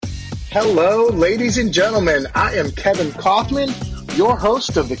Hello, ladies and gentlemen. I am Kevin Kaufman, your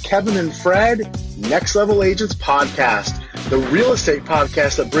host of the Kevin and Fred Next Level Agents podcast, the real estate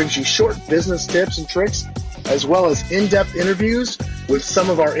podcast that brings you short business tips and tricks, as well as in-depth interviews with some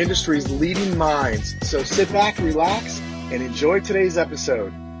of our industry's leading minds. So sit back, relax, and enjoy today's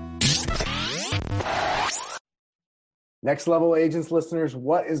episode. Next Level Agents listeners,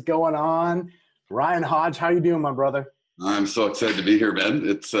 what is going on? Ryan Hodge, how you doing, my brother? I'm so excited to be here, Ben.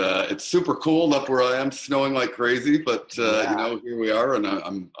 It's super cold up where I am, snowing like crazy, but here we are, and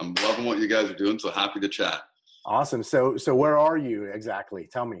I'm loving what you guys are doing. So happy to chat. Awesome. So where are you exactly?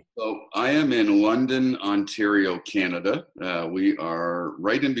 Tell me. So I am in London, Ontario, Canada. We are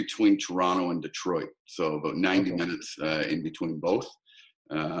right in between Toronto and Detroit, so about 90 minutes in between both.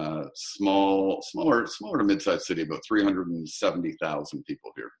 Smaller to mid-sized city, about 370,000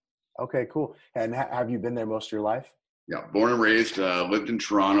 people here. Okay, cool. And have you been there most of your life? Yeah, born and raised, lived in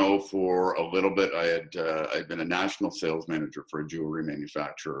Toronto for a little bit. I'd been a national sales manager for a jewelry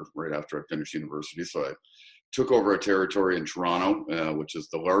manufacturer right after I finished university. So I took over a territory in Toronto, which is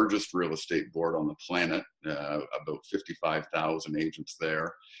the largest real estate board on the planet, about 55,000 agents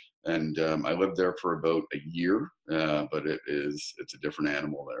there. And I lived there for about a year, but it's a different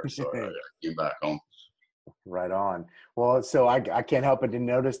animal there. So I came back home. Right on. Well, so I can't help but to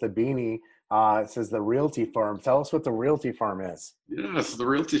notice the beanie. It says the Realty Firm. Tell us what the Realty Firm is. Yes, the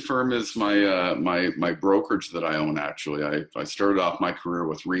Realty Firm is my brokerage that I own. Actually, I started off my career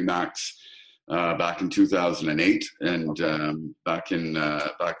with RE/MAX back in 2008, and back then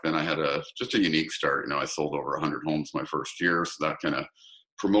I had just a unique start. I sold over 100 homes my first year, so that kind of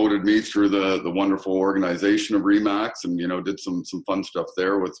promoted me through the wonderful organization of RE/MAX, and did some fun stuff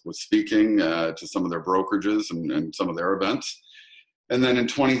there with speaking to some of their brokerages and some of their events. And then in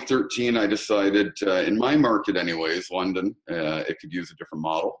 2013, I decided, in my market anyways, London, it could use a different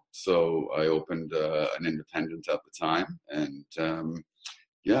model. So I opened an independent at the time, and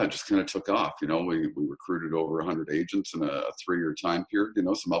it just kind of took off. We recruited over 100 agents in a 3-year time period,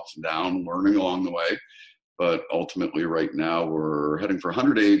 some ups and downs, learning along the way. But ultimately right now we're heading for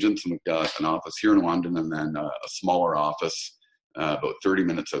 100 agents, and we've got an office here in London, and then a smaller office about 30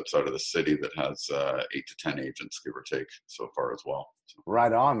 minutes outside of the city that has 8 to 10 agents, give or take, so far as well.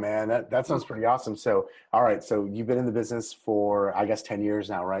 Right on, man. That sounds pretty awesome. So, all right. So you've been in the business for, I guess, 10 years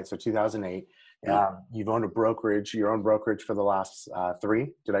now, right? So 2008. You've owned your own brokerage for the last 3.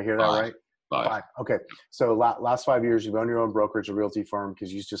 Did I hear that right? 5. Okay. So last 5 years, you've owned your own brokerage, a realty firm,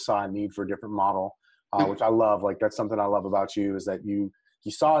 because you just saw a need for a different model, which I love. Like, that's something I love about you, is that you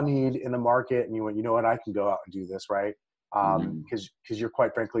saw a need in the market and you went, you know what, I can go out and do this, right? Because you're,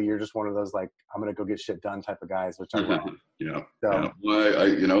 quite frankly, you're just one of those, like, I'm going to go get shit done type of guys, which I love.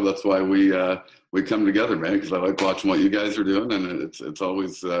 Well, that's why we come together, man, because I like watching what you guys are doing, and it's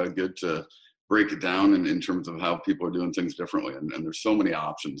always good to break it down in terms of how people are doing things differently. And there's so many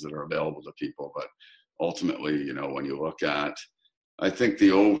options that are available to people, but ultimately, when you look at, I think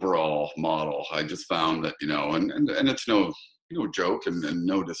the overall model, I just found that, and it's no joke and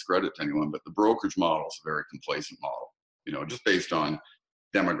no discredit to anyone, but the brokerage model is a very complacent model. Just based on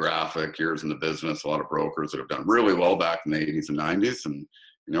demographic, years in the business, a lot of brokers that have done really well back in the 80s and 90s, and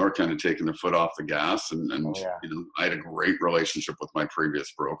are kind of taking their foot off the gas. And I had a great relationship with my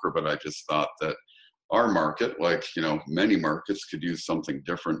previous broker, but I just thought that our market, like many markets, could use something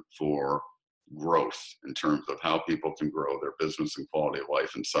different for growth in terms of how people can grow their business and quality of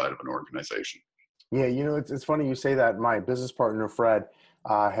life inside of an organization. Yeah, it's funny you say that. My business partner Fred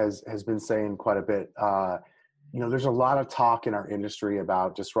has been saying quite a bit. There's a lot of talk in our industry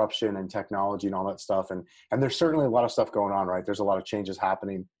about disruption and technology and all that stuff. And there's certainly a lot of stuff going on, right? There's a lot of changes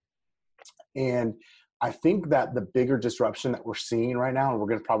happening. And I think that the bigger disruption that we're seeing right now, and we're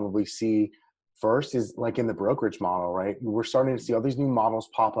going to probably see first, is like in the brokerage model, right? We're starting to see all these new models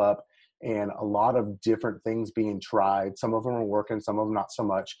pop up and a lot of different things being tried. Some of them are working, some of them not so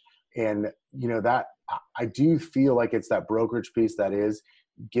much. And, that I do feel like it's that brokerage piece that is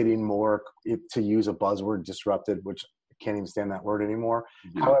getting more, to use a buzzword, disrupted, which I can't even stand that word anymore.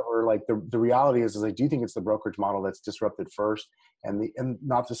 Mm-hmm. However, like the reality is I do think it's the brokerage model that's disrupted first, and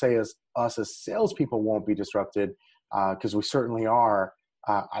not to say us as salespeople won't be disrupted, because we certainly are.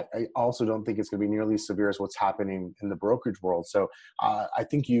 I also don't think it's going to be nearly as severe as what's happening in the brokerage world. So I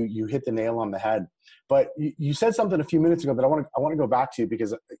think you hit the nail on the head. But you said something a few minutes ago that I want to go back to,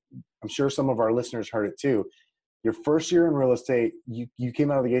 because I'm sure some of our listeners heard it too. Your first year in real estate, you came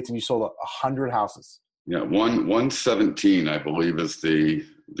out of the gates and you sold 100 houses. Yeah, 117, I believe, is the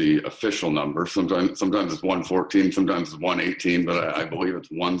official number. Sometimes it's 114, sometimes it's 118, but I believe it's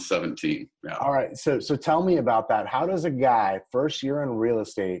 117. Yeah. All right. So tell me about that. How does a guy, first year in real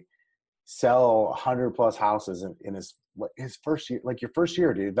estate, sell 100 plus houses in his first year, like your first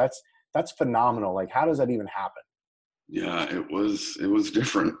year, dude. That's phenomenal. Like, how does that even happen? Yeah, it was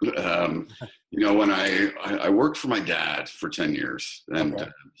different. When I worked for my dad for 10 years, and Okay.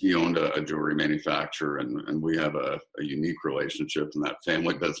 he owned a jewelry manufacturer, and we have a unique relationship, and that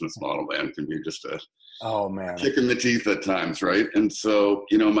family business model, man, can be just a Oh man. kick in the teeth at times, right? And so,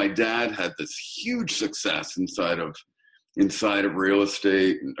 my dad had this huge success inside of real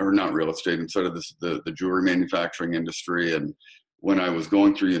estate, or not real estate, inside of the jewelry manufacturing industry. And when I was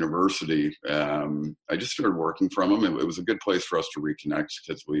going through university, I just started working from him. It was a good place for us to reconnect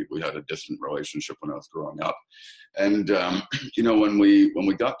because we had a distant relationship when I was growing up. And when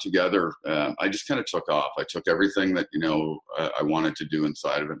we got together, I just kind of took off. I took everything that I wanted to do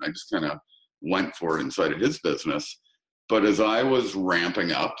inside of it, and I just kind of went for it inside of his business. But as I was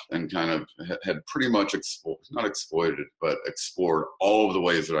ramping up and kind of had pretty much not exploited, but explored all of the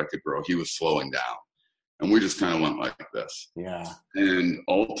ways that I could grow, he was slowing down. And we just kind of went like this. Yeah. And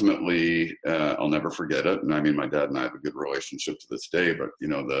ultimately, I'll never forget it. And I mean, my dad and I have a good relationship to this day. But,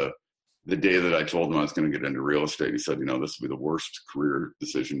 the day that I told him I was going to get into real estate, he said, this will be the worst career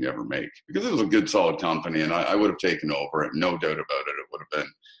decision you ever make. Because it was a good, solid company. And I would have taken over it. No doubt about it. It would have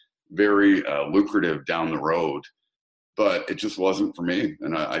been very lucrative down the road. But it just wasn't for me,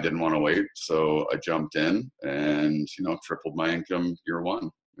 and I didn't want to wait. So I jumped in and, tripled my income year one.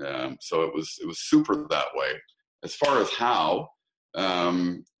 So it was super that way. As far as how,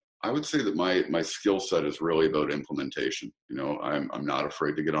 I would say that my skill set is really about implementation. I'm not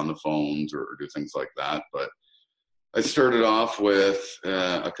afraid to get on the phones or do things like that. But I started off with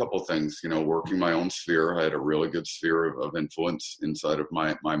a couple of things, working my own sphere. I had a really good sphere of influence inside of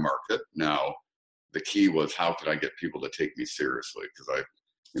my market. Now, the key was, how could I get people to take me seriously? Because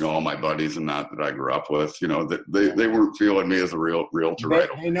all my buddies and that I grew up with, they weren't feeling me as a realtor right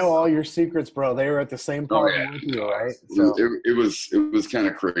away. They know all your secrets, bro. They were at the same party with you, right? So it was kind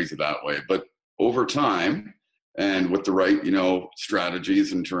of crazy that way. But over time, and with the right,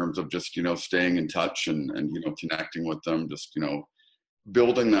 strategies in terms of just, staying in touch and connecting with them, just,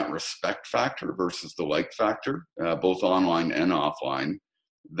 building that respect factor versus the like factor, both online and offline.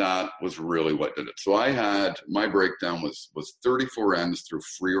 That was really what did it. So my breakdown was 34 ends through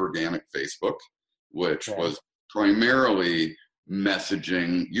free organic Facebook, which was primarily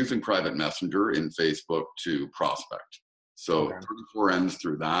messaging, using private messenger in Facebook to prospect. So 34 ends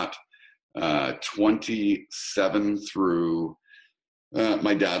through that, 27 through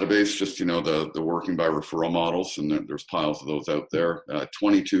my database, just, the working by referral models, and there's piles of those out there.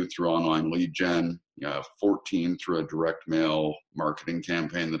 22 through online lead gen, 14 through a direct mail marketing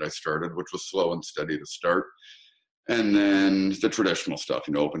campaign that I started, which was slow and steady to start. And then the traditional stuff,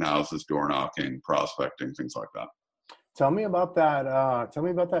 open houses, door knocking, prospecting, things like that. Tell me about that. Tell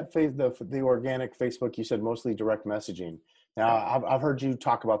me about that the organic Facebook. You said mostly direct messaging. Now, I've heard you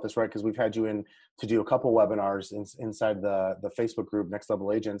talk about this, right? Because we've had you in to do a couple webinars inside the Facebook group, Next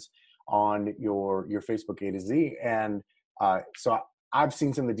Level Agents, on your Facebook A to Z. And so I've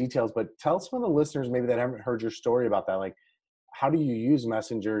seen some of the details, but tell some of the listeners maybe that haven't heard your story about that. Like, how do you use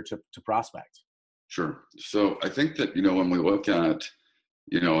Messenger to prospect? Sure. So I think that, when we look at,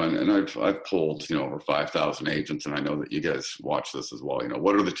 and I've polled, over 5,000 agents, and I know that you guys watch this as well.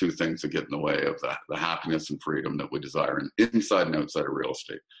 What are the two things that get in the way of the happiness and freedom that we desire inside and outside of real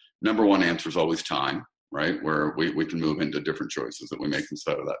estate? Number one answer is always time, right? Where we can move into different choices that we make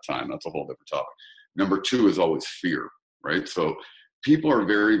inside of that time. That's a whole different topic. Number two is always fear, right? So people are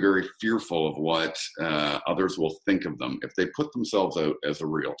very, very fearful of what others will think of them if they put themselves out as a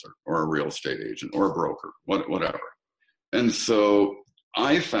realtor or a real estate agent or a broker, whatever. And so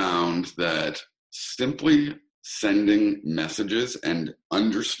I found that simply sending messages and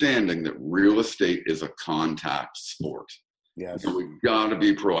understanding that real estate is a contact sport. Yes. We've got to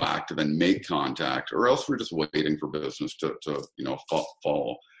be proactive and make contact, or else we're just waiting for business to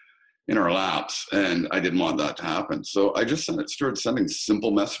fall in our laps. And I didn't want that to happen. So I just started sending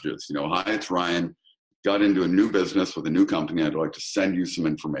simple messages. Hi, it's Ryan. Got into a new business with a new company. I'd like to send you some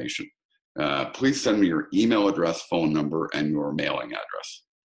information. Please send me your email address, phone number, and your mailing address.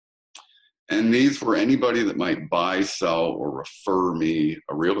 And these were anybody that might buy, sell, or refer me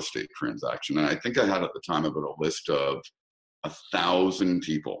a real estate transaction. And I think I had at the time about a list of 1,000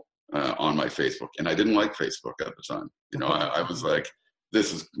 people on my Facebook. And I didn't like Facebook at the time. I was like,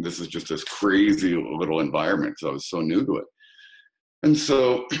 this is just this crazy little environment because I was so new to it. And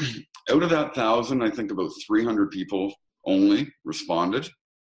so out of that 1,000, I think about 300 people only responded.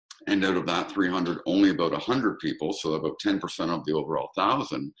 And out of that 300, only about 100 people, so about 10% of the overall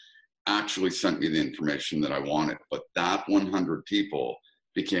 1,000, actually sent me the information that I wanted. But that 100 people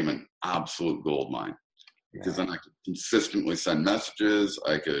became an absolute gold mine, because Yeah. then I could consistently send messages.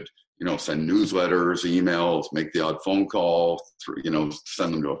 I could, send newsletters, emails, make the odd phone call,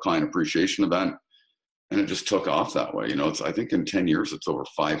 send them to a client appreciation event. And it just took off that way. I think in 10 years, it's over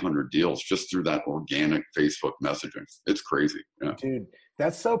 500 deals just through that organic Facebook messaging. It's crazy. Yeah. Dude,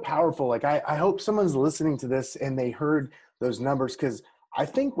 that's so powerful. Like, I hope someone's listening to this and they heard those numbers, because I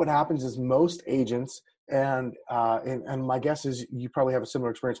think what happens is most agents, and my guess is you probably have a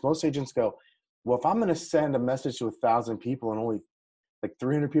similar experience. Most agents go, well, if I'm going to send a message to 1,000 people and only like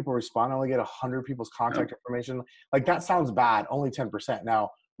 300 people respond, I only get 100 people's contact information. Like, that sounds bad, only 10%. Now,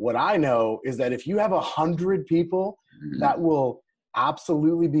 what I know is that if you have 100 people that will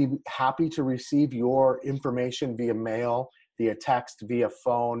absolutely be happy to receive your information via mail, via text, via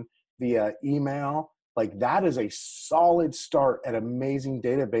phone, via email, like, that is a solid start at amazing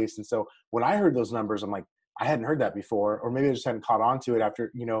database. And so when I heard those numbers, I'm like, I hadn't heard that before, or maybe I just hadn't caught on to it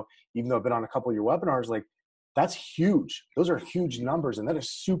after, even though I've been on a couple of your webinars, like, that's huge. Those are huge numbers. And that is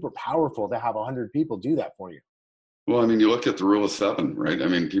super powerful to have 100 people do that for you. Well, I mean, you look at the rule of 7, right? I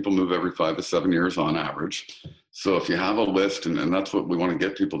mean, people move every 5 to 7 years on average. So if you have a list, and that's what we want to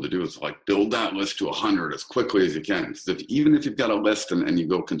get people to do, is like build that list to 100 as quickly as you can. Because even if you've got a list and you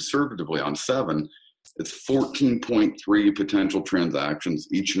go conservatively on 7, it's 14.3 potential transactions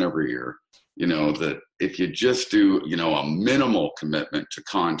each and every year. That if you just do, a minimal commitment to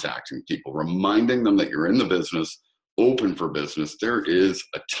contacting people, reminding them that you're in the business, open for business, there is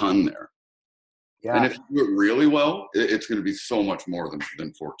a ton there. Yeah. And if you do it really well, it's going to be so much more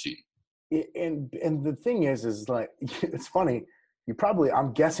than 14. And the thing is like, it's funny.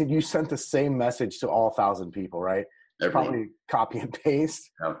 I'm guessing you sent the same message to all 1,000 people, right? Everyone. Probably copy and paste.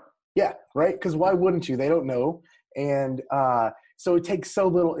 Yep. Yeah. Right. Because why wouldn't you? They don't know. And so it takes so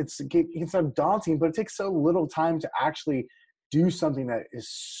little, it can sound daunting, but it takes so little time to actually do something that is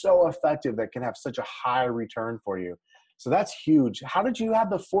so effective that can have such a high return for you. So that's huge. How did you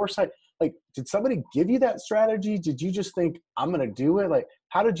have the foresight? Like, did somebody give you that strategy? Did you just think, I'm going to do it? Like,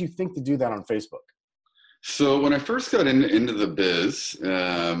 how did you think to do that on Facebook? So when I first got into the biz,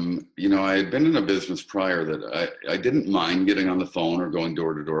 I had been in a business prior that I didn't mind getting on the phone or going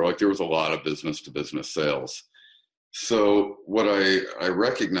door to door. Like, there was a lot of business to business sales. So what I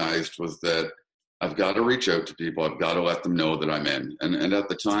recognized was that I've got to reach out to people. I've got to let them know that I'm in. And at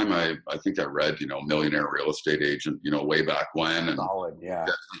the time, I think I read, Millionaire Real Estate Agent, way back when. And solid, yeah.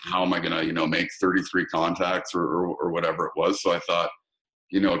 How am I going to, make 33 contacts or whatever it was? So I thought,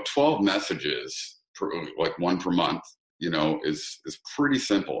 12 messages, like one per month, is pretty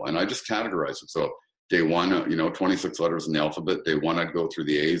simple. And I just categorize it. So day 1, 26 letters in the alphabet. Day 1, I'd go through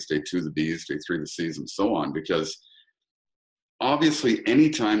the A's. Day 2, the B's. Day 3, the C's, and so on. Because obviously,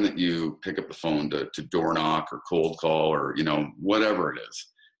 anytime that you pick up the phone to door knock or cold call or, whatever it is,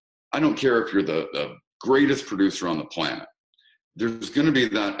 I don't care if you're the greatest producer on the planet, there's going to be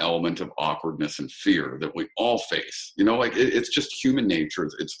that element of awkwardness and fear that we all face. It's just human nature.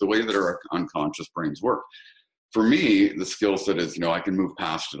 It's the way that our unconscious brains work. For me, the skill set is, I can move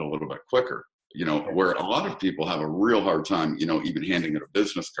past it a little bit quicker, where a lot of people have a real hard time, even handing it a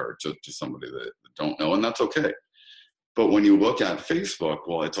business card to somebody that don't know, and that's okay. But when you look at Facebook,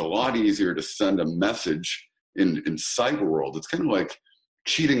 well, it's a lot easier to send a message in cyber world. It's kind of like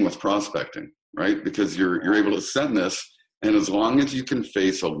cheating with prospecting, right? Because you're able to send this, and as long as you can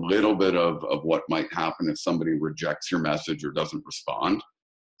face a little bit of what might happen if somebody rejects your message or doesn't respond,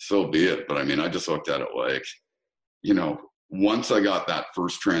 so be it. But I mean, I just looked at it like, once I got that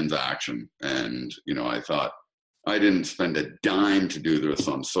first transaction and, I thought, I didn't spend a dime to do this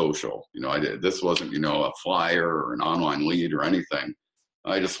on social. This wasn't, a flyer or an online lead or anything.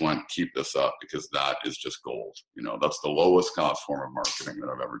 I just went, keep this up, because that is just gold. That's the lowest cost form of marketing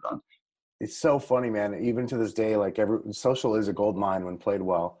that I've ever done. It's so funny, man. Even to this day, like, social is a gold mine when played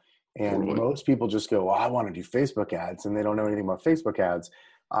well. And Totally. Most people just go, well, I want to do Facebook ads, and they don't know anything about Facebook ads.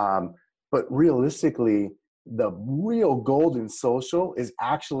 But realistically, the real gold in social is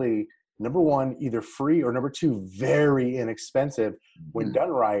actually, number one, either free, or number two, very inexpensive when done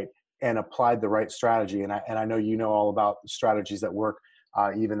right and applied the right strategy. And I know all about strategies that work,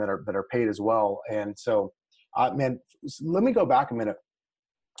 even that are paid as well. And so, man, let me go back a minute.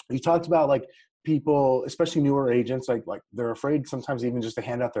 You talked about, like, people, especially newer agents, like they're afraid sometimes even just to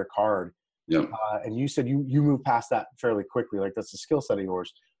hand out their card. Yeah. And you said you move past that fairly quickly. Like, that's a skill set of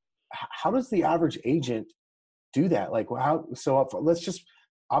yours. How does the average agent do that? Like,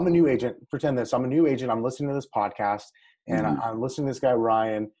 I'm a new agent. Pretend this. I'm a new agent. I'm listening to this podcast, and I'm listening to this guy,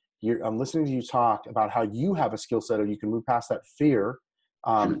 Ryan. I'm listening to you talk about how you have a skill set, or you can move past that fear.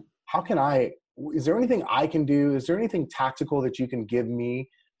 How can I is there anything I can do? Is there anything tactical that you can give me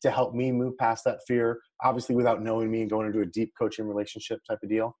to help me move past that fear, obviously without knowing me and going into a deep coaching relationship type of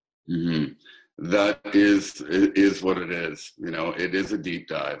deal? Mm-hmm. That is what it is. It is a deep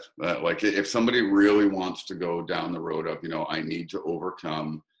dive. Like if somebody really wants to go down the road of, I need to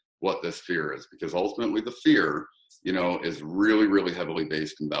overcome what this fear is, because ultimately the fear, is really, really heavily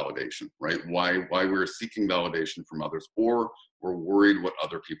based in validation, right? Why we're seeking validation from others, or we're worried what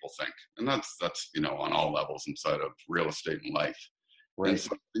other people think. And that's, on all levels inside of real estate and life. Right. And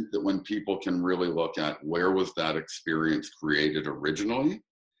so I think that when people can really look at where was that experience created originally,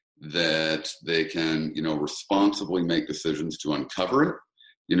 that they can, responsibly make decisions to uncover it,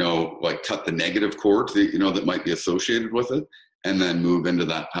 like cut the negative cords that, that might be associated with it, and then move into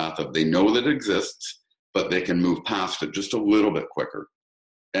that path of, they know that it exists, but they can move past it just a little bit quicker.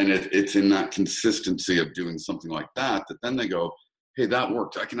 And it's in that consistency of doing something like that then they go, hey, that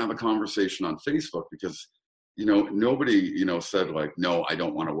worked. I can have a conversation on Facebook because, nobody, said like, no, I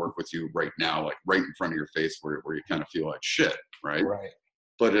don't want to work with you right now, like right in front of your face where you kind of feel like shit, right? Right.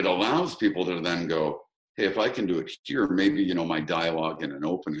 But it allows people to then go, hey, if I can do it here, maybe, my dialogue in an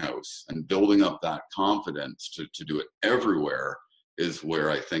open house and building up that confidence to do it everywhere is where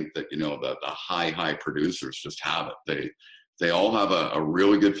I think that, the high producers just have it. They all have a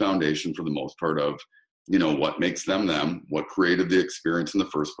really good foundation for the most part of, what makes them, what created the experience in the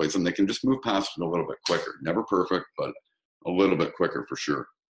first place. And they can just move past it a little bit quicker. Never perfect, but a little bit quicker for sure.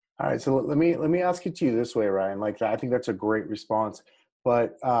 All right. So let me ask it to you this way, Ryan. Like that, I think that's a great response,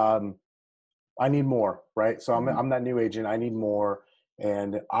 but I need more, right? So I'm that new agent. I need more.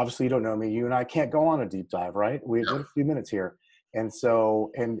 And obviously you don't know me. You and I can't go on a deep dive, right? We have a few minutes here. And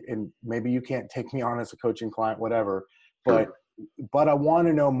so, and maybe you can't take me on as a coaching client, whatever, but I want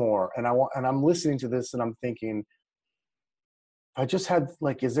to know more. And I'm listening to this and I'm thinking, I just had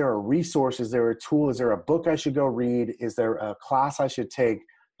like, is there a resource? Is there a tool? Is there a book I should go read? Is there a class I should take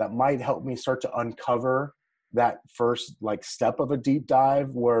that might help me start to uncover that first like step of a deep dive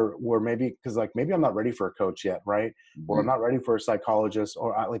where maybe, cause like, maybe I'm not ready for a coach yet. Right. Mm-hmm. Or I'm not ready for a psychologist,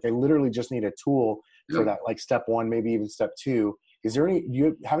 or I literally just need a tool for that, like step one, maybe even step two. Is there do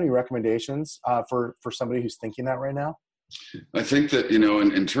you have any recommendations for somebody who's thinking that right now? I think that,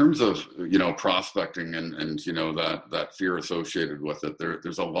 in terms of, prospecting and that fear associated with it,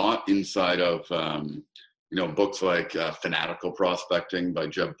 there's a lot inside of, books like Fanatical Prospecting by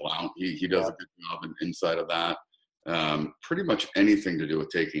Jeb Blount. He does a good job inside of that. Pretty much anything to do with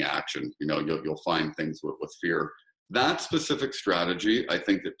taking action, you'll find things with fear. That specific strategy, I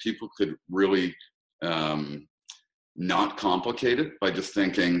think that people could really not complicate it by just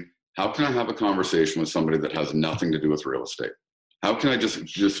thinking, how can I have a conversation with somebody that has nothing to do with real estate? How can I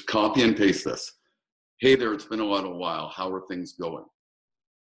just copy and paste this? Hey there, it's been a while. How are things going?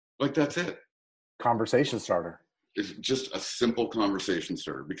 Like, that's it. Conversation starter. It's just a simple conversation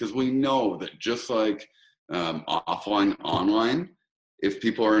starter, because we know that just like offline, online, if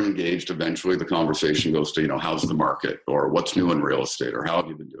people are engaged, eventually the conversation goes to, how's the market, or what's new in real estate, or how have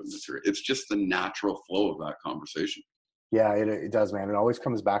you been doing this year? It's just the natural flow of that conversation. Yeah, it does, man. It always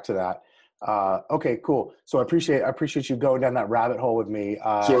comes back to that. Okay, cool. So I appreciate you going down that rabbit hole with me.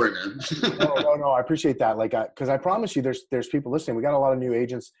 Sorry, man. No. I appreciate that. Like, cause I promise you there's people listening. We got a lot of new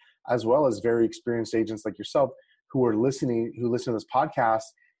agents as well as very experienced agents like yourself who listen to this podcast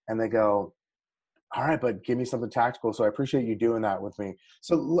and they go, all right, but give me something tactical. So I appreciate you doing that with me.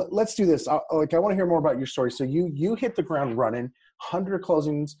 So let's do this. I want to hear more about your story. So you hit the ground running, 100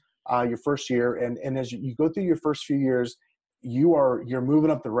 closings your first year. And as you go through your first few years, you're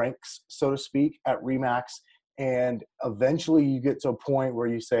moving up the ranks, so to speak, at Remax. And eventually you get to a point where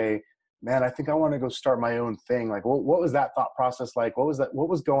you say, man, I think I want to go start my own thing. Like, what was that thought process like? What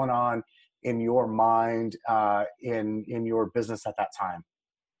was going on in your mind, in your business at that time?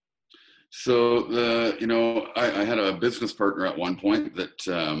 So I had a business partner at one point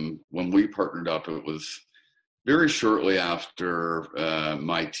that when we partnered up, it was very shortly after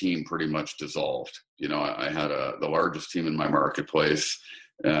my team pretty much dissolved. I had the largest team in my marketplace,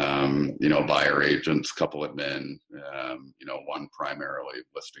 buyer agents, couple admin, one primarily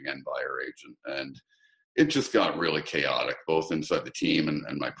listing and buyer agent. And it just got really chaotic, both inside the team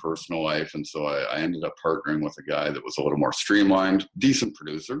and my personal life. And so I ended up partnering with a guy that was a little more streamlined, decent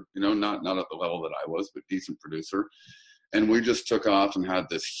producer, not at the level that I was, but decent producer. And we just took off and had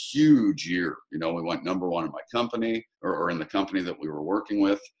this huge year. We went number one in my company or in the company that we were working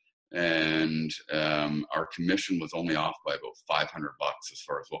with. And our commission was only off by about $500 as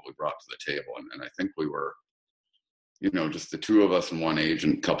far as what we brought to the table. And I think we were, just the two of us and one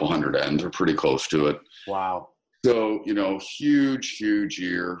agent, a couple hundred ends, or pretty close to it. Wow. So, huge, huge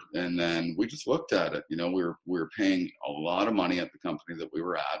year. And then we just looked at it, we were paying a lot of money at the company that we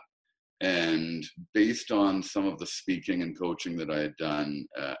were at. And based on some of the speaking and coaching that I had done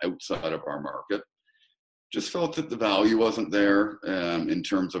outside of our market, just felt that the value wasn't there in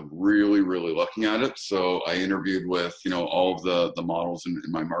terms of really, really looking at it. So I interviewed with, all of the models in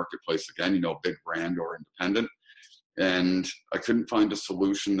my marketplace again, big brand or independent. And I couldn't find a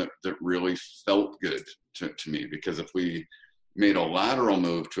solution that really felt good to me, because if we made a lateral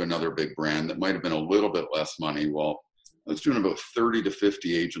move to another big brand that might have been a little bit less money, well, I was doing about 30 to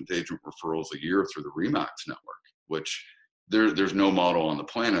 50 agent referrals a year through the REMAX network, which there's no model on the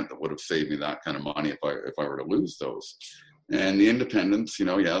planet that would have saved me that kind of money if I were to lose those. And the independents, they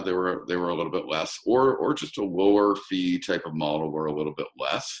were a little bit less, or just a lower fee type of model were a little bit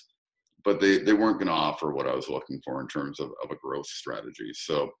less. But they weren't going to offer what I was looking for in terms of a growth strategy.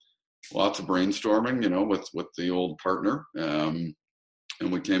 So lots of brainstorming, with the old partner. And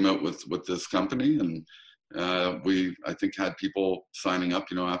we came out with this company, and I think had people signing up,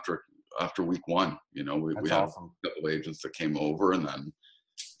 after week one. We had awesome. A couple agents that came over, and then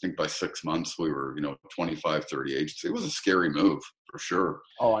I think by 6 months we were, 25, 30 agents. It was a scary move for sure.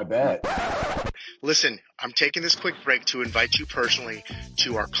 Oh, I bet. Listen, I'm taking this quick break to invite you personally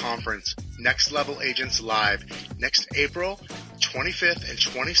to our conference, Next Level Agents Live, next April 25th and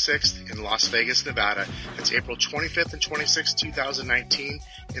 26th in Las Vegas, Nevada. That's April 25th and 26th, 2019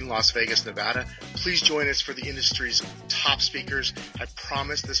 in Las Vegas, Nevada. Please join us for the industry's top speakers. I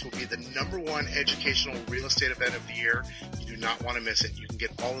promise this will be the #1 educational real estate event of the year. You do not want to miss it. You can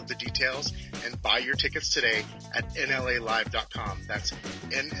get all of the details and buy your tickets today at nlalive.com. That's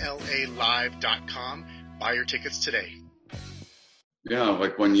nlalive.com. Buy your tickets today. Yeah,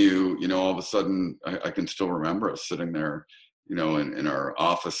 like when all of a sudden, I can still remember us sitting there, in our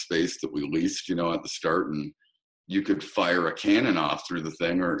office space that we leased, at the start, and you could fire a cannon off through the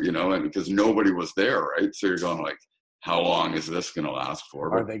thing, or, and because nobody was there, right? So you're going like, how long is this going to last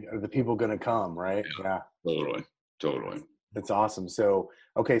for? Are the people going to come, right? Yeah. Totally. That's awesome. So,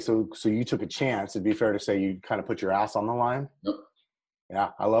 okay. So you took a chance. It'd be fair to say you kind of put your ass on the line. Yep.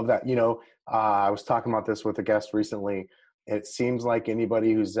 Yeah. I love that. I was talking about this with a guest recently. It seems like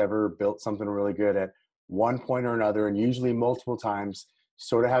anybody who's ever built something really good at one point or another, and usually multiple times,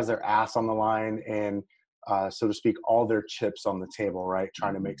 sort of has their ass on the line and, so to speak, all their chips on the table, right?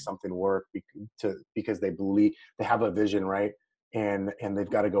 Trying to make something work because they believe they have a vision, right? And they've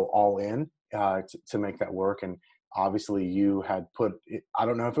got to go all in to make that work. And obviously you had I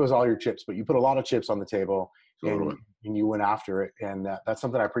don't know if it was all your chips, but you put a lot of chips on the table. Totally. And you went after it. And that's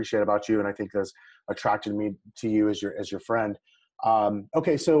something I appreciate about you. And I think that's attracted me to you as your friend.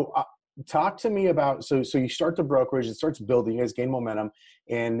 Okay. So talk to me about, so you start the brokerage, it starts building, you guys gain momentum.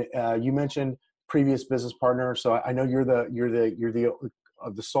 And you mentioned previous business partner. So I know you're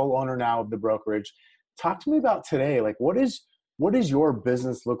the sole owner now of the brokerage. Talk to me about today. Like, what does your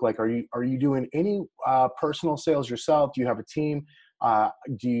business look like? Are you doing any personal sales yourself? Do you have a team?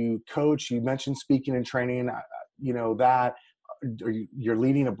 Do you coach? You mentioned speaking and training, that you're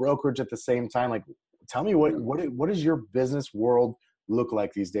leading a brokerage at the same time. Like, tell me what does your business world look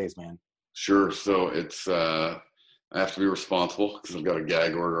like these days, man? Sure. So it's, I have to be responsible because I've got a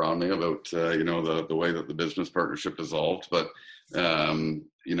gag order on me about, the way that the business partnership dissolved, but,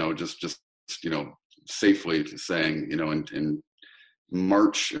 just safely saying, in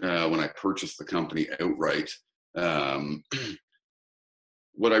March, when I purchased the company outright,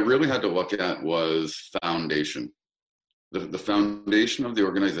 what I really had to look at was foundation, the foundation of the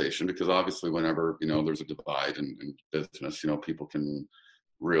organization, because obviously whenever, there's a divide in business, people can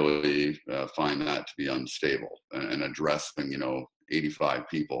really find that to be unstable, and addressing, 85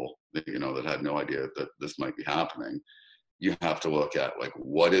 people, that had no idea that this might be happening. You have to look at, like,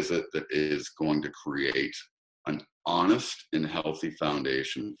 what is it that is going to create an honest and healthy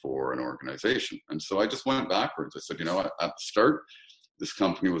foundation for an organization. And so I just went backwards. I said, at the start, this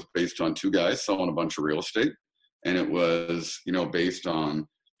company was based on two guys selling a bunch of real estate. And it was, based on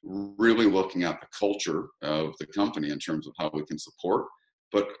really looking at the culture of the company in terms of how we can support,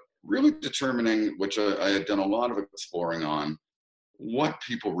 but really determining, which I had done a lot of exploring on, what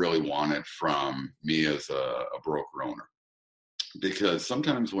people really wanted from me as a broker owner. Because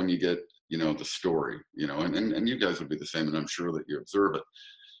sometimes when you get, the story, and you guys would be the same, and I'm sure that you observe it.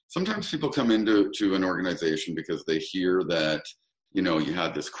 Sometimes people come into an organization because they hear that, you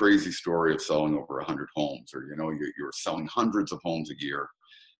had this crazy story of selling over 100 homes, or, you're selling hundreds of homes a year,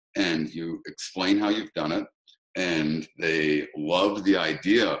 and you explain how you've done it, and they love the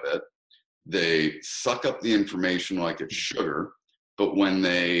idea of it. They suck up the information like it's sugar, But when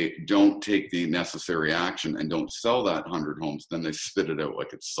they don't take the necessary action and don't sell that 100 homes, then they spit it out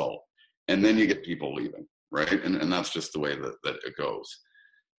like it's salt. And then you get people leaving, right? And that's just the way that it goes.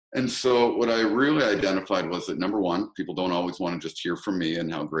 And so what I really identified was that, number one, people don't always want to just hear from me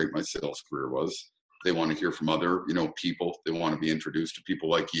and how great my sales career was. They want to hear from other, people. They want to be introduced to people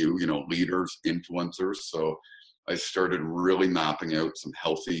like you, leaders, influencers. So I started really mapping out some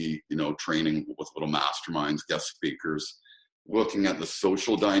healthy, training with little masterminds, guest speakers, looking at the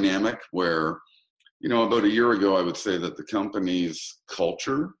social dynamic where, about a year ago, I would say that the company's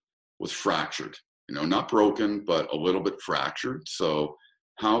culture was fractured, not broken, but a little bit fractured. So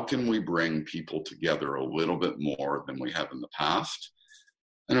how can we bring people together a little bit more than we have in the past?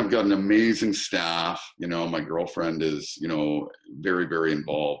 And I've got an amazing staff. My girlfriend is, very, very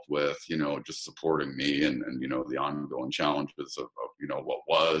involved with, just supporting me and the ongoing challenges of what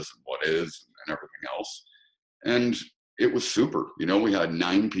was and what is and everything else. And it was super. We had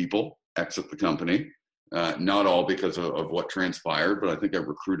 9 people exit the company, not all because of what transpired, but I think I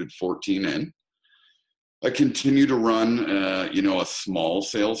recruited 14 in. I continue to run, a small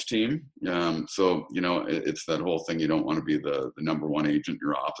sales team. So, it's that whole thing. You don't want to be the number one agent in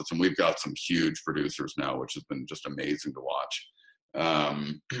your office. And we've got some huge producers now, which has been just amazing to watch.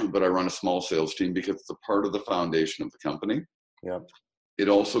 But I run a small sales team because it's a part of the foundation of the company. Yep. It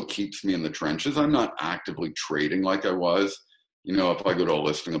also keeps me in the trenches. I'm not actively trading like I was. If I go to a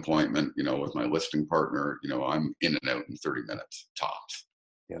listing appointment, with my listing partner, I'm in and out in 30 minutes tops.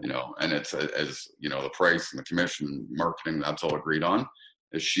 And it's as the price and the commission, marketing, that's all agreed on.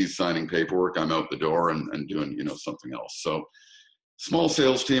 As she's signing paperwork, I'm out the door and doing, something else. So small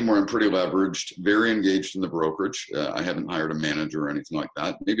sales team where I'm pretty leveraged, very engaged in the brokerage. I haven't hired a manager or anything like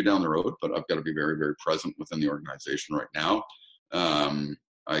that, maybe down the road, but I've got to be very, very present within the organization right now.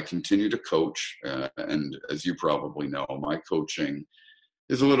 I continue to coach. And as you probably know, my coaching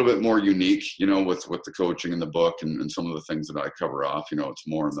is a little bit more unique, with the coaching in the book and some of the things that I cover off. It's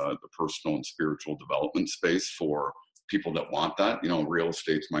more in the personal and spiritual development space for people that want that. Real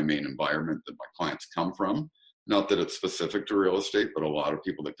estate's my main environment that my clients come from. Not that it's specific to real estate, but a lot of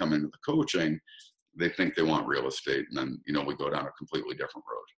people that come into the coaching, they think they want real estate. And then, we go down a completely different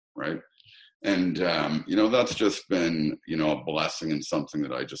road, right? And, that's just been, a blessing and something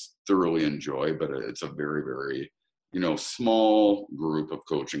that I just thoroughly enjoy, but it's a very, very, small group of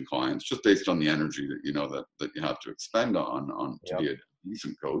coaching clients, just based on the energy that, that you have to expend on to be a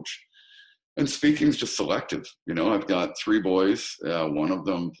decent coach. And speaking is just selective. I've got 3 boys. One of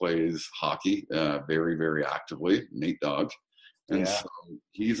them plays hockey very, very actively, Nate Dogg. And so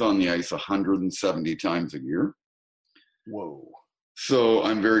he's on the ice 170 times a year. Whoa. So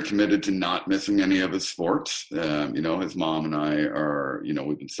I'm very committed to not missing any of his sports. His mom and I are,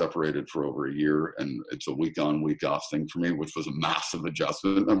 we've been separated for over a year, and it's a week on, week off thing for me, which was a massive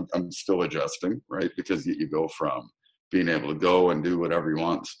adjustment. I'm still adjusting, right? Because you go from being able to go and do whatever you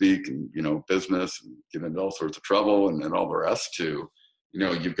want, speak and, business and get into all sorts of trouble and all the rest to,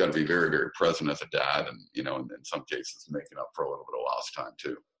 you've got to be very, very present as a dad and, and in some cases making up for a little bit of lost time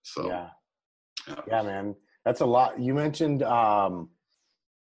too. So, yeah, man. That's a lot. You mentioned the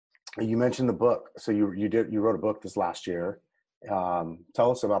book. So you wrote a book this last year.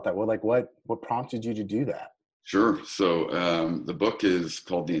 Tell us about that. What prompted you to do that? Sure. So the book is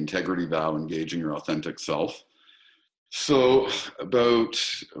called The Integrity Vow: Engaging Your Authentic Self. So about,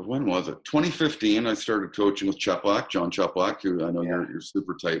 when was it? 2015, I started coaching with John Cheplack, who I know you're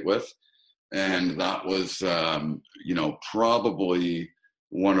super tight with. And that was, probably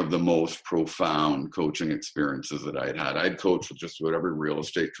one of the most profound coaching experiences that I'd had. I'd coached with just about every real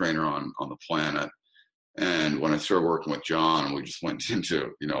estate trainer on the planet. And when I started working with John, we just went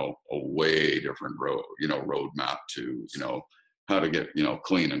into, a way different roadmap to, how to get,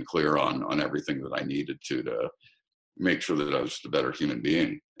 clean and clear on everything that I needed to make sure that I was just a better human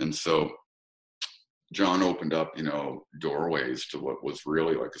being. And so John opened up, doorways to what was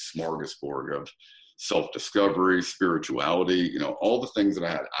really like a smorgasbord of self-discovery, spirituality, all the things that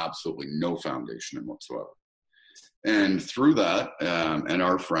I had absolutely no foundation in whatsoever. And through that and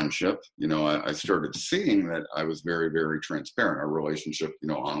our friendship, I started seeing that I was very, very transparent. Our relationship,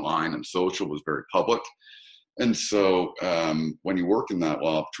 online and social was very public. And so when you work in that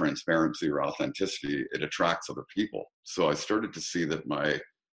law of transparency or authenticity, it attracts other people. So I started to see that my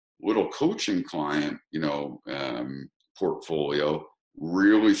little coaching client, portfolio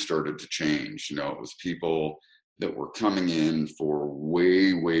really started to change. It was people that were coming in for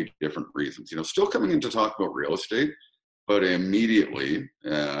way, way different reasons, still coming in to talk about real estate, but immediately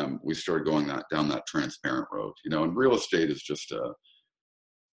we started going down that transparent road, and real estate is just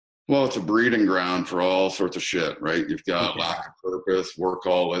Well, it's a breeding ground for all sorts of shit, right? You've got Yeah. lack of purpose,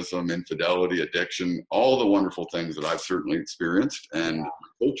 workaholism, infidelity, addiction, all the wonderful things that I've certainly experienced. And my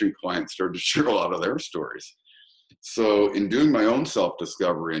coaching clients started to share a lot of their stories. So in doing my own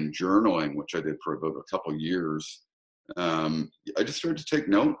self-discovery and journaling, which I did for about a couple of years, I just started to take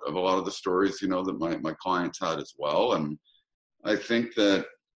note of a lot of the stories, that my clients had as well. And I think that,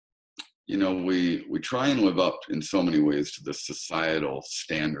 we try and live up in so many ways to the societal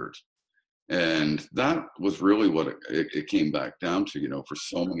standard. And that was really what it came back down to. For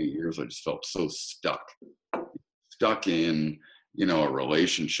so many years, I just felt so stuck in, a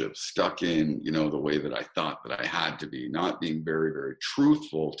relationship, stuck in, the way that I thought that I had to be, not being very, very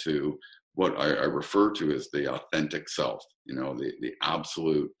truthful to what I refer to as the authentic self, the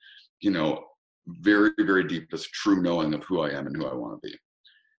absolute, very, very deepest true knowing of who I am and who I want to be.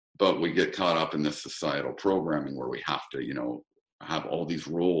 But we get caught up in this societal programming where we have to, have all these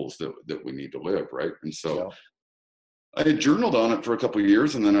roles that we need to live, right? And so I had journaled on it for a couple of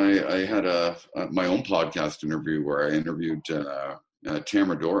years, and then I had my own podcast interview where I interviewed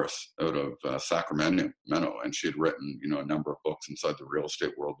Tamara Doris out of Sacramento, and she had written, a number of books inside the real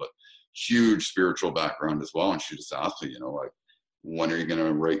estate world, but huge spiritual background as well. And she just asked me, like, when are you going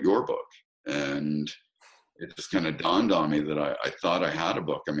to write your book? And it just kind of dawned on me that I thought I had a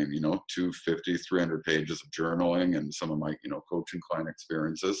book. I mean, 250, 300 pages of journaling and some of my, coaching client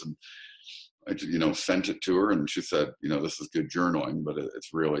experiences. And I just, sent it to her, and she said, this is good journaling, but it's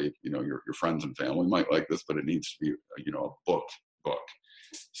really, your friends and family might like this, but it needs to be, a book.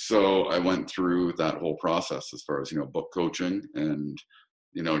 So I went through that whole process as far as, book coaching and,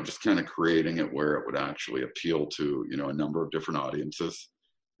 just kind of creating it where it would actually appeal to, a number of different audiences.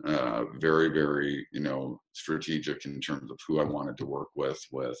 Very, very, strategic in terms of who I wanted to work with,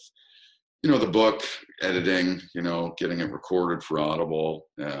 the book editing, getting it recorded for Audible,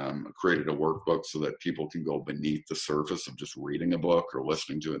 created a workbook so that people can go beneath the surface of just reading a book or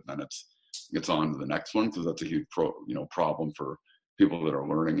listening to it. And then it's on to the next one, because that's a huge problem for people that are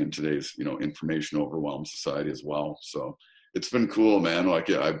learning in today's, information overwhelmed society as well. So it's been cool, man. Like,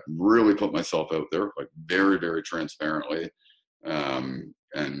 I've really put myself out there, like, very, very transparently. And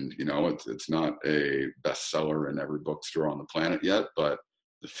it's not a bestseller in every bookstore on the planet yet, but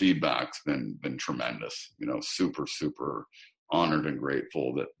the feedback's been tremendous. Super, super honored and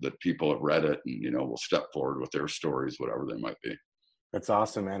grateful that people have read it and will step forward with their stories, whatever they might be. That's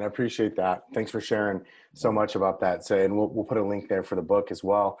awesome, man. I appreciate that. Thanks for sharing so much about that. So, and we'll put a link there for the book as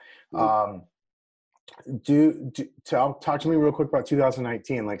well. Talk to me real quick about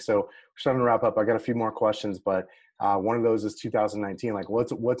 2019. Like, so we're starting to wrap up. I got a few more questions, but one of those is 2019. Like,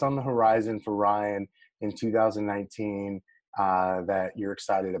 what's on the horizon for Ryan in 2019 that you're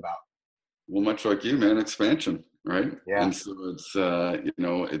excited about? Well, much like you, man, expansion, right? Yeah. And so it's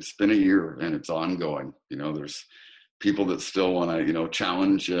it's been a year and it's ongoing. There's people that still want to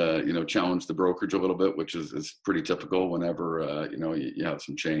challenge the brokerage a little bit, which is pretty typical whenever you have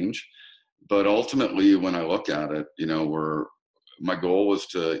some change. But ultimately, when I look at it, my goal was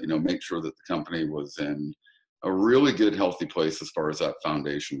to make sure that the company was in a really good, healthy place as far as that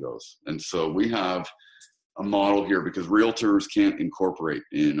foundation goes. And so we have a model here because realtors can't incorporate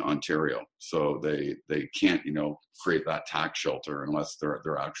in Ontario, so they can't create that tax shelter unless they're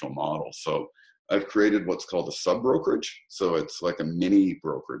their actual model. So I've created what's called a sub brokerage. So it's like a mini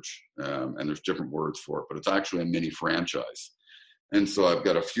brokerage, and there's different words for it, but it's actually a mini franchise. And so I've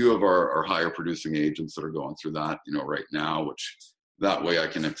got a few of our higher producing agents that are going through that, right now, which that way I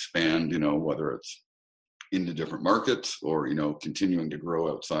can expand, whether it's into different markets or, continuing to grow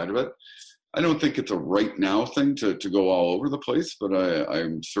outside of it. I don't think it's a right now thing to go all over the place, but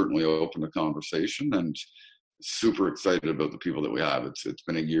I'm certainly open to conversation and super excited about the people that we have. It's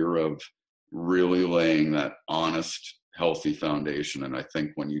been a year of really laying that honest, healthy foundation. And I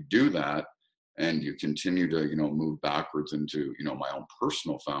think when you do that and you continue to, move backwards into, my own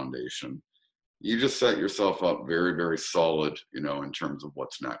personal foundation, you just set yourself up very, very solid, in terms of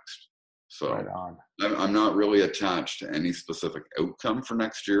what's next. So right on. I'm not really attached to any specific outcome for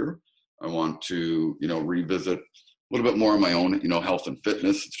next year. I want to, revisit a little bit more on my own, health and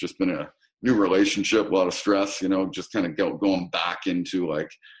fitness. It's just been a new relationship, a lot of stress, just kind of going back into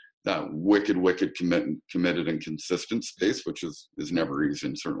like that wicked committed and consistent space, which is never easy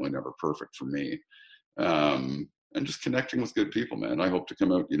and certainly never perfect for me. And just connecting with good people, man. I hope to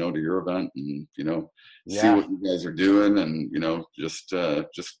come out, to your event and, see what you guys are doing and, just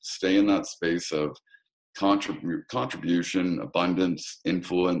stay in that space of contribution, abundance,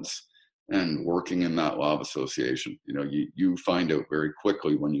 influence, and working in that law of association. You find out very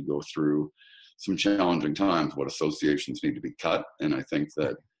quickly when you go through some challenging times what associations need to be cut. And I think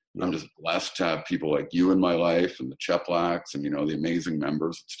that I'm just blessed to have people like you in my life, and the Cheplaks, and, the amazing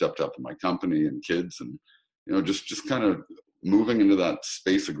members that stepped up in my company, and kids, and, just kind of moving into that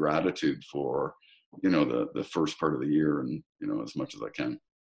space of gratitude for, the first part of the year, and, as much as I can.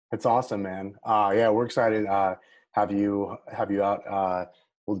 It's awesome, man. Yeah, we're excited have you out.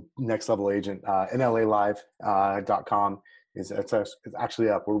 Next Level Agent, NLAlive.com it's actually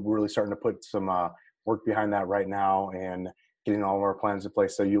up. We're really starting to put some work behind that right now, and getting all of our plans in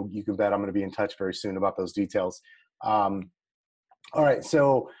place. So you can bet I'm going to be in touch very soon about those details. All right.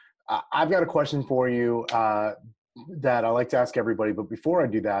 So I've got a question for you that I like to ask everybody. But before I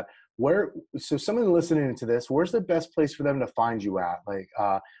do that, so someone listening to this, where's the best place for them to find you at? Like,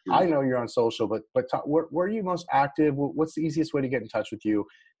 I know you're on social, but where are you most active? What's the easiest way to get in touch with you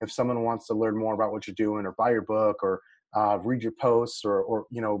if someone wants to learn more about what you're doing, or buy your book, or read your posts, or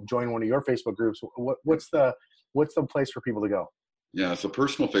join one of your Facebook groups? What's the place for people to go? Yeah, so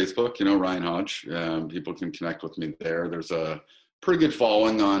personal Facebook, Ryan Hodge. People can connect with me there. There's a pretty good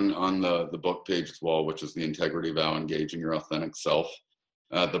following on the book page as well, which is The Integrity Vow: Engaging Your Authentic Self.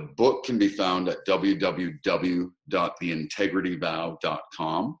 The book can be found at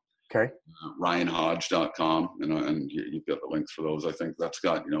www.theintegrityvow.com. Okay. RyanHodge.com, and you've got the links for those. I think that's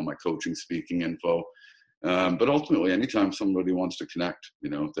got my coaching, speaking info. But ultimately, anytime somebody wants to connect,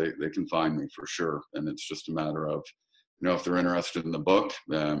 they can find me for sure. And it's just a matter of, if they're interested in the book,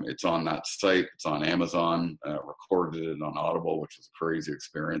 it's on that site. It's on Amazon. Recorded it on Audible, which was a crazy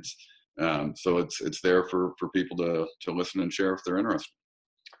experience. So it's there for people to listen and share if they're interested.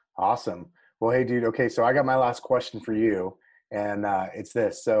 Awesome. Well, hey, dude. Okay, so I got my last question for you, and it's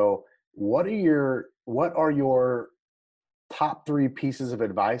this. So, what are your top 3 pieces of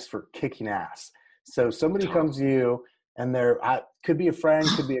advice for kicking ass? So somebody comes to you, and they're could be a friend,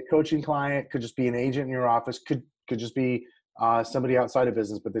 could be a coaching client, could just be an agent in your office, could just be somebody outside of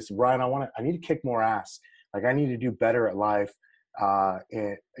business. But they say, Ryan, I need to kick more ass. Like, I need to do better at life,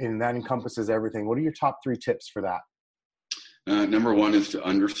 and that encompasses everything. What are your top 3 tips for that? Number 1 is to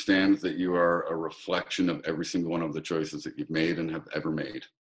understand that you are a reflection of every single one of the choices that you've made and have ever made.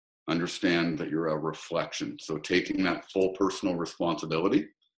 Understand that you're a reflection. So taking that full personal responsibility.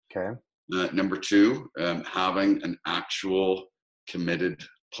 Okay. Number 2, having an actual committed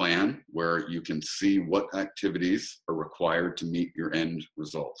plan where you can see what activities are required to meet your end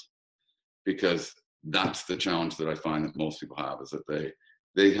result. Because that's the challenge that I find that most people have, is that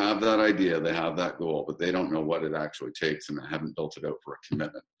they have that idea, they have that goal, but they don't know what it actually takes, and they haven't built it out for a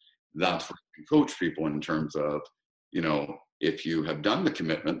commitment. That's where you can coach people in terms of, if you have done the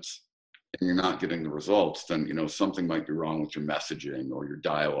commitments and you're not getting the results, then, something might be wrong with your messaging or your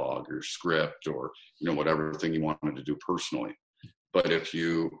dialogue or your script, or, whatever thing you wanted to do personally. But if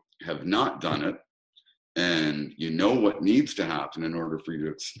you have not done it, and you know what needs to happen in order for you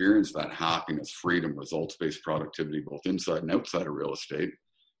to experience that happiness, freedom, results-based productivity, both inside and outside of real estate,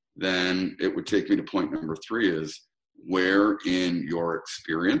 then it would take me to point number 3, is where in your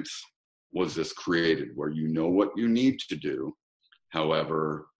experience was this created, where you know what you need to do,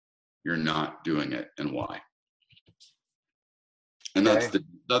 however, you're not doing it, and why. And that's the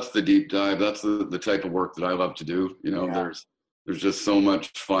deep dive. That's the type of work that I love to do. There's just so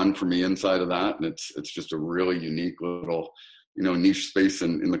much fun for me inside of that. And it's just a really unique little, niche space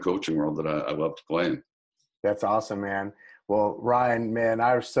in the coaching world that I love to play in. That's awesome, man. Well, Ryan, man,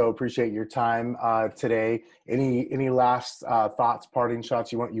 I so appreciate your time today. Any last thoughts, parting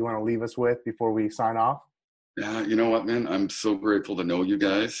shots you want to leave us with before we sign off? Yeah, you know what, man? I'm so grateful to know you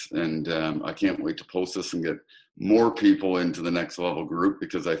guys. And I can't wait to post this and get more people into the Next Level group,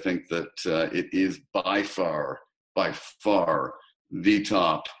 because I think that it is by far the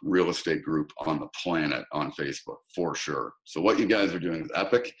top real estate group on the planet on Facebook, for sure. So what you guys are doing is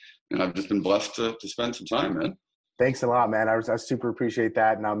epic, and I've just been blessed to spend some time, man. Thanks a lot, man. I super appreciate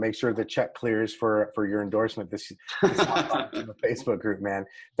that, and I'll make sure the check clears for your endorsement this in the Facebook group, man.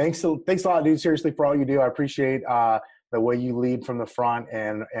 Thanks a lot, dude. Seriously, for all you do. I appreciate the way you lead from the front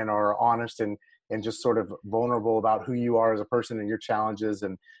and are honest and just sort of vulnerable about who you are as a person and your challenges,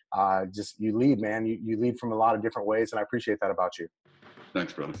 and just you lead, man. You lead from a lot of different ways, and I appreciate that about you.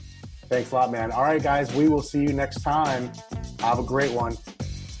 Thanks, brother. Thanks a lot, man. All right, guys, we will see you next time. Have a great one.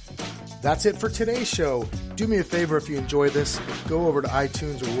 That's it for today's show. Do me a favor, if you enjoy this, go over to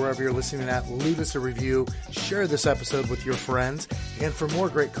iTunes or wherever you're listening at, leave us a review, share this episode with your friends, and for more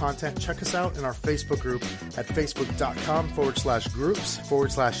great content, check us out in our Facebook group at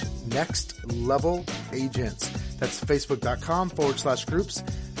facebook.com/groups/Next Level Agents. That's facebook.com/groups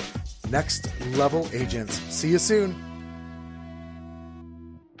Next Level Agents. See you soon.